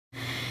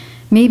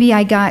Maybe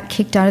I got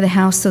kicked out of the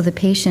house so the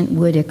patient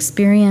would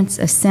experience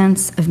a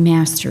sense of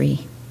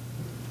mastery,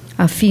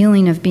 a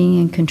feeling of being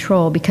in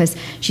control, because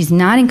she's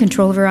not in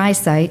control of her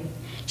eyesight,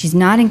 she's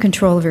not in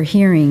control of her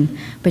hearing,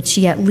 but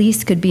she at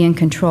least could be in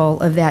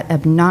control of that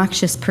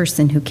obnoxious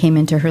person who came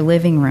into her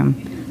living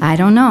room. I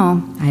don't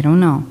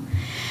know.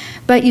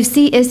 But you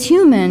see, as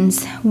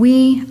humans,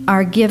 we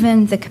are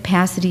given the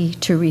capacity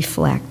to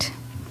reflect.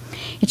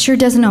 It sure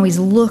doesn't always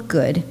look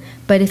good,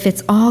 but if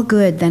it's all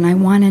good, then I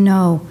want to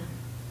know,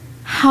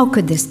 how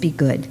could this be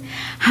good?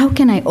 How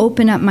can I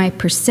open up my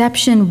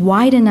perception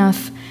wide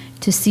enough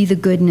to see the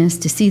goodness,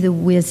 to see the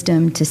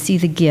wisdom, to see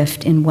the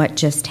gift in what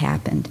just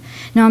happened?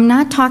 Now, I'm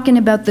not talking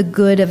about the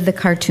good of the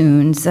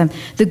cartoons,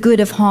 the good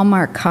of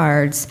Hallmark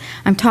cards.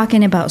 I'm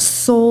talking about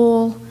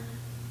soul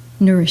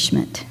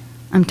nourishment.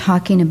 I'm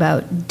talking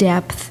about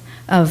depth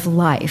of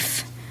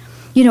life.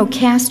 You know,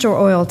 castor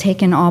oil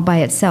taken all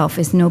by itself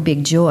is no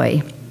big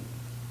joy.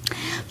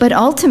 But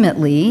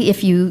ultimately,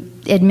 if you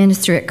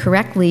administer it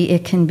correctly,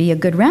 it can be a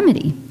good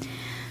remedy.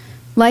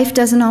 Life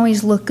doesn't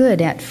always look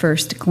good at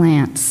first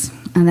glance,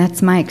 and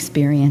that's my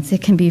experience.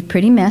 It can be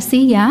pretty messy,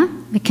 yeah.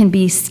 It can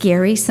be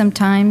scary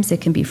sometimes.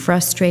 It can be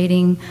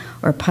frustrating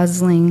or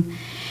puzzling.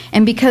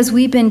 And because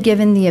we've been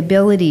given the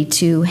ability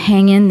to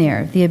hang in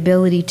there, the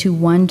ability to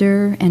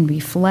wonder and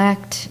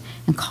reflect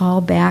and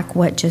call back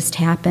what just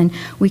happened,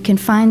 we can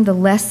find the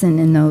lesson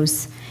in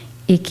those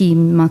icky,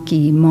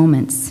 mucky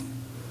moments.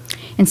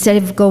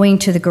 Instead of going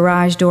to the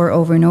garage door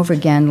over and over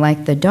again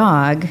like the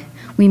dog,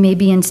 we may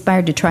be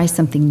inspired to try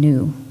something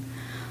new,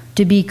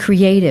 to be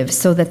creative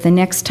so that the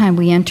next time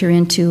we enter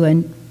into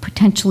a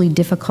potentially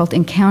difficult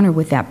encounter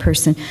with that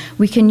person,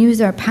 we can use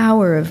our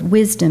power of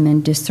wisdom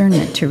and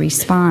discernment to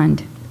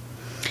respond.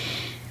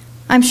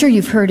 I'm sure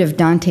you've heard of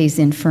Dante's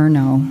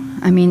Inferno.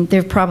 I mean, there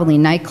are probably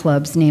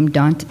nightclubs named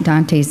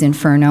Dante's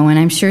Inferno, and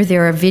I'm sure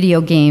there are video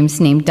games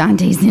named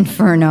Dante's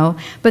Inferno,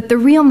 but the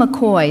real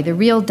McCoy, the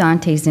real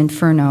Dante's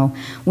Inferno,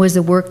 was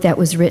a work that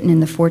was written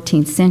in the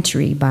 14th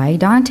century by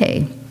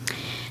Dante.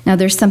 Now,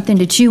 there's something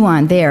to chew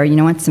on there. You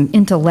know, it's some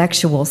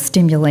intellectual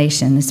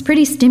stimulation. It's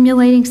pretty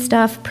stimulating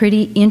stuff,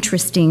 pretty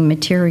interesting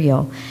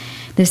material.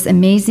 This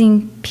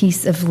amazing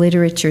piece of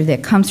literature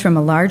that comes from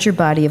a larger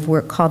body of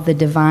work called the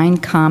Divine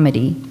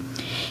Comedy.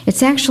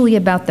 It's actually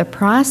about the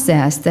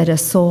process that a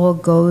soul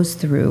goes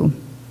through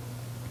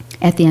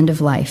at the end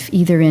of life,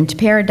 either into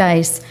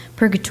paradise,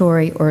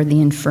 purgatory, or the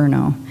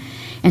inferno.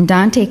 And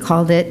Dante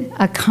called it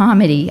a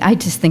comedy. I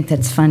just think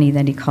that's funny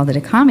that he called it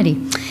a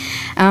comedy.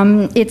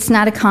 It's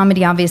not a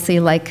comedy, obviously,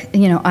 like,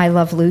 you know, I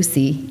Love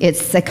Lucy.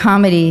 It's a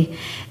comedy.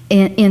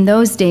 In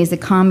those days, a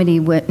comedy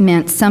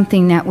meant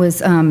something that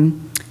was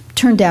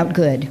turned out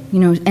good, you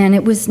know, and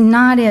it was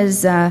not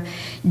as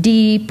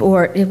deep,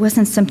 or it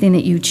wasn't something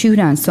that you chewed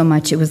on so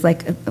much. It was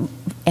like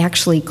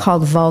actually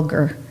called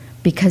vulgar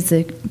because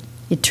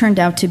it turned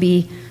out to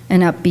be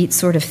an upbeat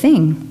sort of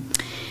thing.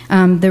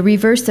 The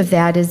reverse of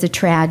that is a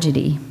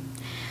tragedy.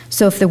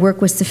 So if the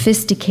work was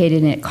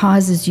sophisticated and it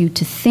causes you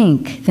to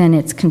think, then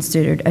it's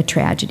considered a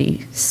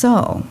tragedy.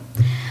 So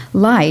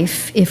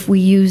life, if we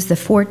use the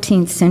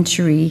 14th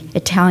century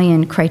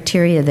Italian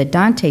criteria that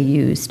Dante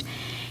used,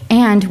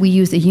 and we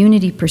use a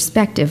unity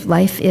perspective,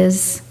 life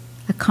is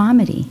a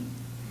comedy.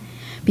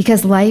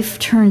 Because life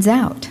turns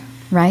out,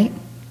 right?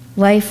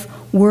 Life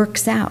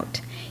works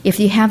out. If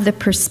you have the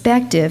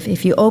perspective,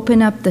 if you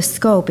open up the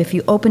scope, if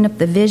you open up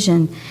the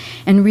vision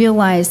and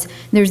realize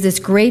there's this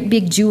great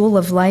big jewel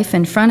of life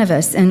in front of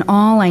us, and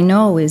all I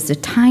know is a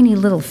tiny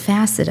little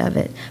facet of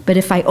it. But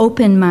if I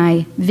open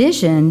my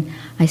vision,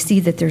 I see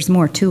that there's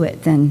more to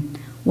it than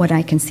what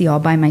I can see all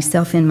by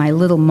myself in my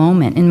little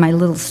moment, in my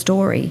little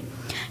story.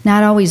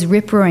 Not always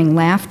rip-roaring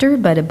laughter,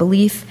 but a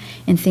belief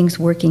in things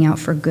working out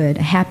for good,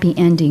 a happy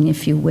ending,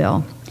 if you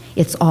will.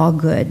 It's all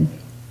good.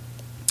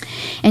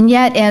 And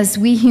yet, as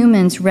we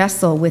humans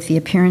wrestle with the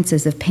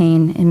appearances of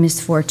pain and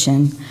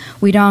misfortune,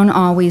 we don't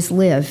always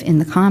live in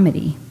the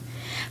comedy.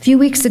 A few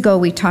weeks ago,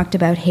 we talked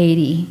about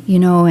Haiti, you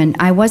know, and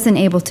I wasn't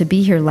able to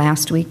be here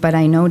last week, but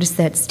I noticed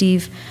that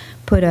Steve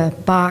put a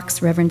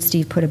box, Reverend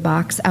Steve put a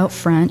box out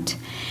front.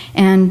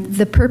 And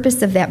the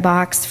purpose of that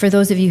box, for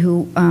those of you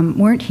who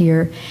weren't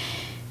here,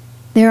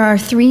 there are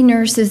 3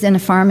 nurses and a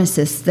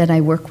pharmacist that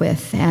I work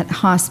with at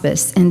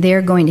hospice, and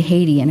they're going to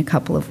Haiti in a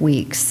couple of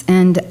weeks.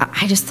 And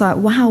I just thought,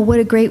 wow, what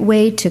a great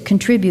way to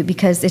contribute,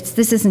 because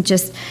this isn't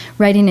just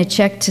writing a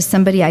check to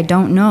somebody I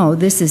don't know.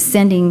 This is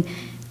sending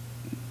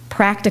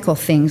practical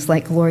things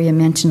like Gloria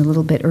mentioned a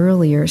little bit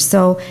earlier.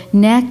 So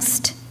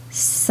next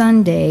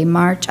Sunday,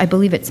 I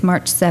believe it's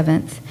March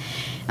 7th,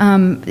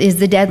 is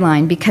the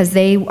deadline, because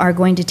they are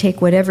going to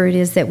take whatever it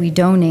is that we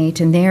donate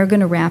and they are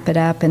going to wrap it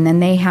up, and then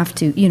they have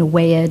to, you know,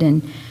 weigh it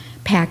and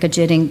package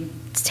it and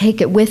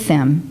take it with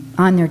them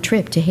on their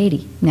trip to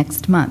Haiti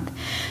next month.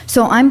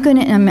 So I'm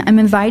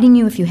inviting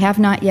you, if you have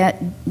not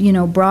yet, you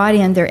know, brought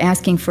in. They're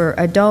asking for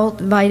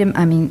adult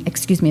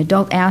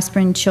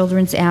aspirin,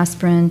 children's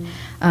aspirin,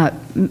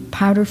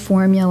 powder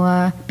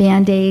formula,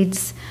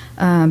 Band-Aids,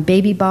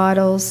 baby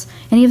bottles,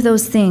 any of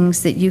those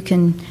things that you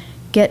can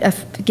get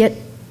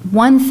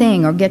one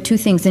thing or get two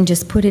things and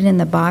just put it in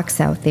the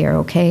box out there,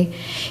 okay?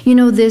 You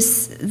know,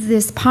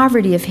 this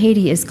poverty of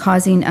Haiti is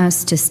causing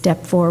us to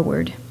step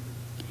forward.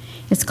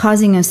 It's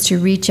causing us to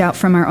reach out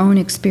from our own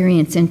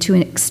experience and to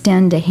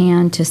extend a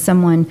hand to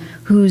someone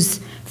whose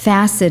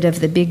facet of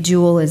the big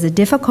jewel is a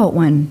difficult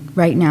one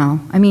right now.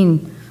 I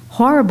mean,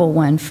 horrible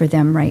one for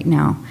them right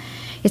now.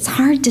 It's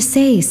hard to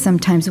say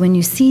sometimes when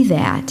you see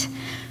that.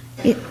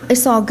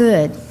 It's all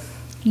good.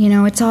 You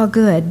know, it's all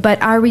good.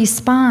 But our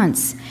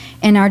response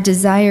and our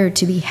desire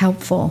to be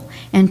helpful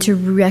and to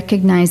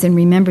recognize and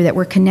remember that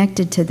we're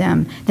connected to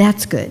them,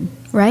 that's good,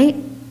 right?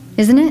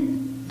 Isn't it?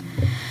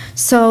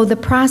 So the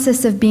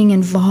process of being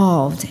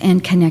involved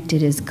and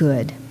connected is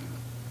good.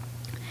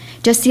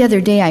 Just the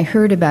other day, I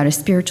heard about a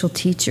spiritual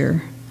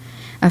teacher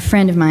a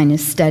friend of mine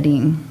is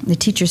studying. The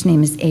teacher's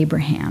name is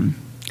Abraham.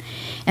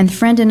 And the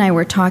friend and I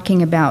were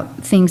talking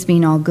about things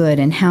being all good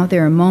and how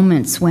there are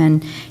moments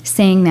when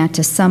saying that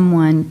to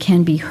someone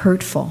can be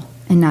hurtful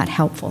and not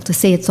helpful, to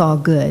say it's all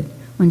good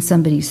when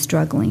somebody's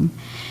struggling.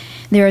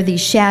 There are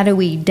these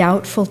shadowy,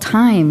 doubtful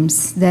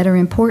times that are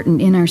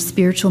important in our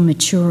spiritual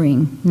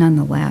maturing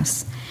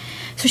nonetheless.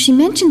 So she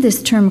mentioned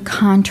this term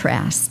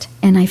contrast,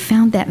 and I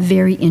found that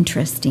very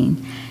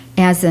interesting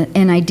as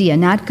an idea,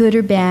 not good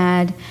or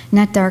bad,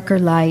 not dark or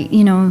light,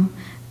 you know,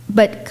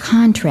 but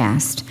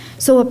contrast.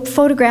 So a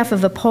photograph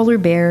of a polar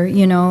bear,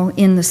 you know,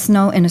 in the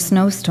snow, in a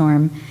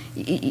snowstorm,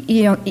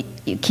 you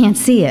can't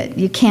see it.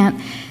 You can't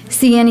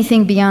see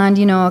anything beyond,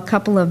 you know, a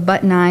couple of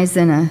button eyes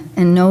and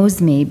a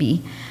nose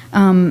maybe.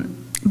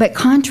 But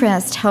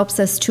contrast helps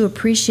us to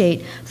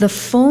appreciate the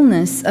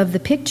fullness of the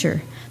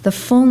picture, the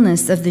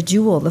fullness of the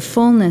jewel, the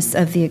fullness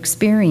of the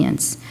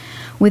experience.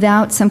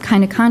 Without some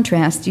kind of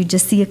contrast, you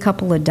just see a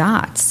couple of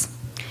dots.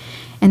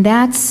 And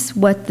that's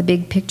what the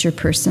big picture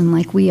person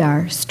like we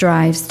are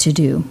strives to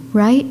do,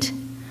 right?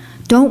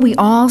 Don't we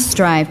all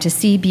strive to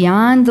see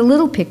beyond the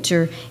little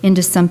picture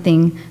into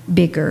something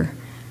bigger,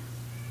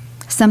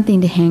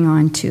 something to hang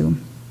on to?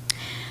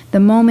 The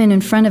moment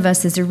in front of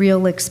us is a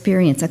real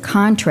experience, a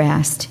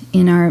contrast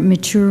in our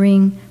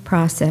maturing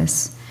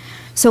process.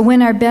 So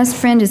when our best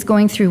friend is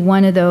going through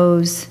one of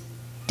those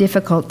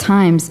difficult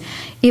times,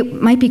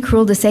 it might be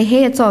cruel to say,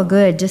 hey, it's all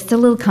good, just a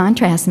little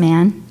contrast,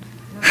 man.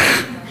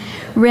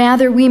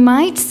 Rather, we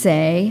might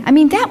say, I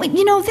mean,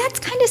 that's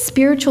kind of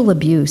spiritual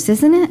abuse,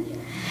 isn't it?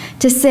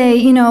 To say,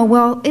 you know,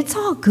 well, it's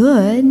all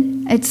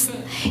good.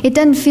 It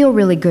doesn't feel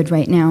really good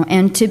right now.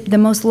 And the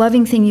most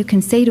loving thing you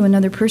can say to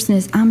another person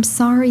is, I'm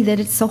sorry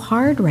that it's so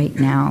hard right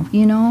now,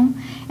 you know?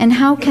 And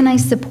how can I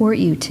support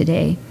you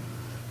today?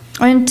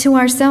 And to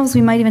ourselves,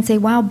 we might even say,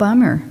 wow,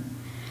 bummer.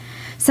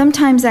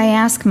 Sometimes I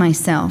ask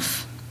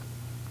myself,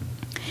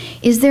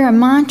 is there a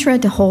mantra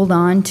to hold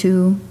on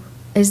to?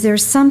 Is there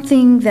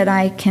something that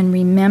I can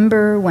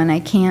remember when I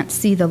can't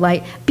see the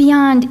light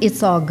beyond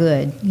it's all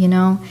good, you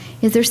know?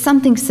 Is there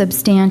something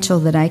substantial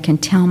that I can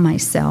tell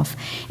myself?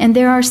 And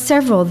there are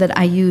several that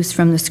I use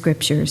from the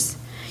scriptures.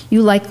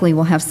 You likely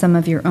will have some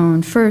of your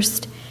own.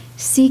 First,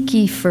 seek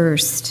ye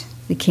first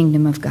the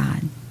kingdom of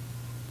God.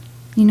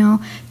 You know,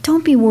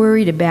 don't be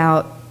worried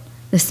about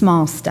the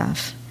small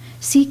stuff.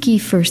 Seek ye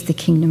first the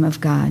kingdom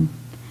of God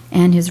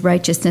and his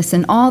righteousness,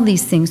 and all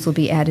these things will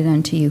be added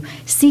unto you.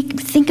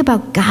 Think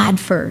about God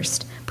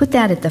first. Put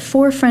that at the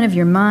forefront of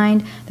your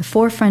mind, the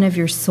forefront of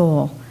your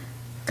soul.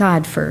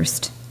 God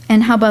first.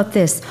 And how about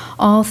this?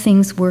 All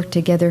things work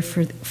together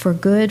for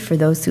good for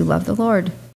those who love the Lord.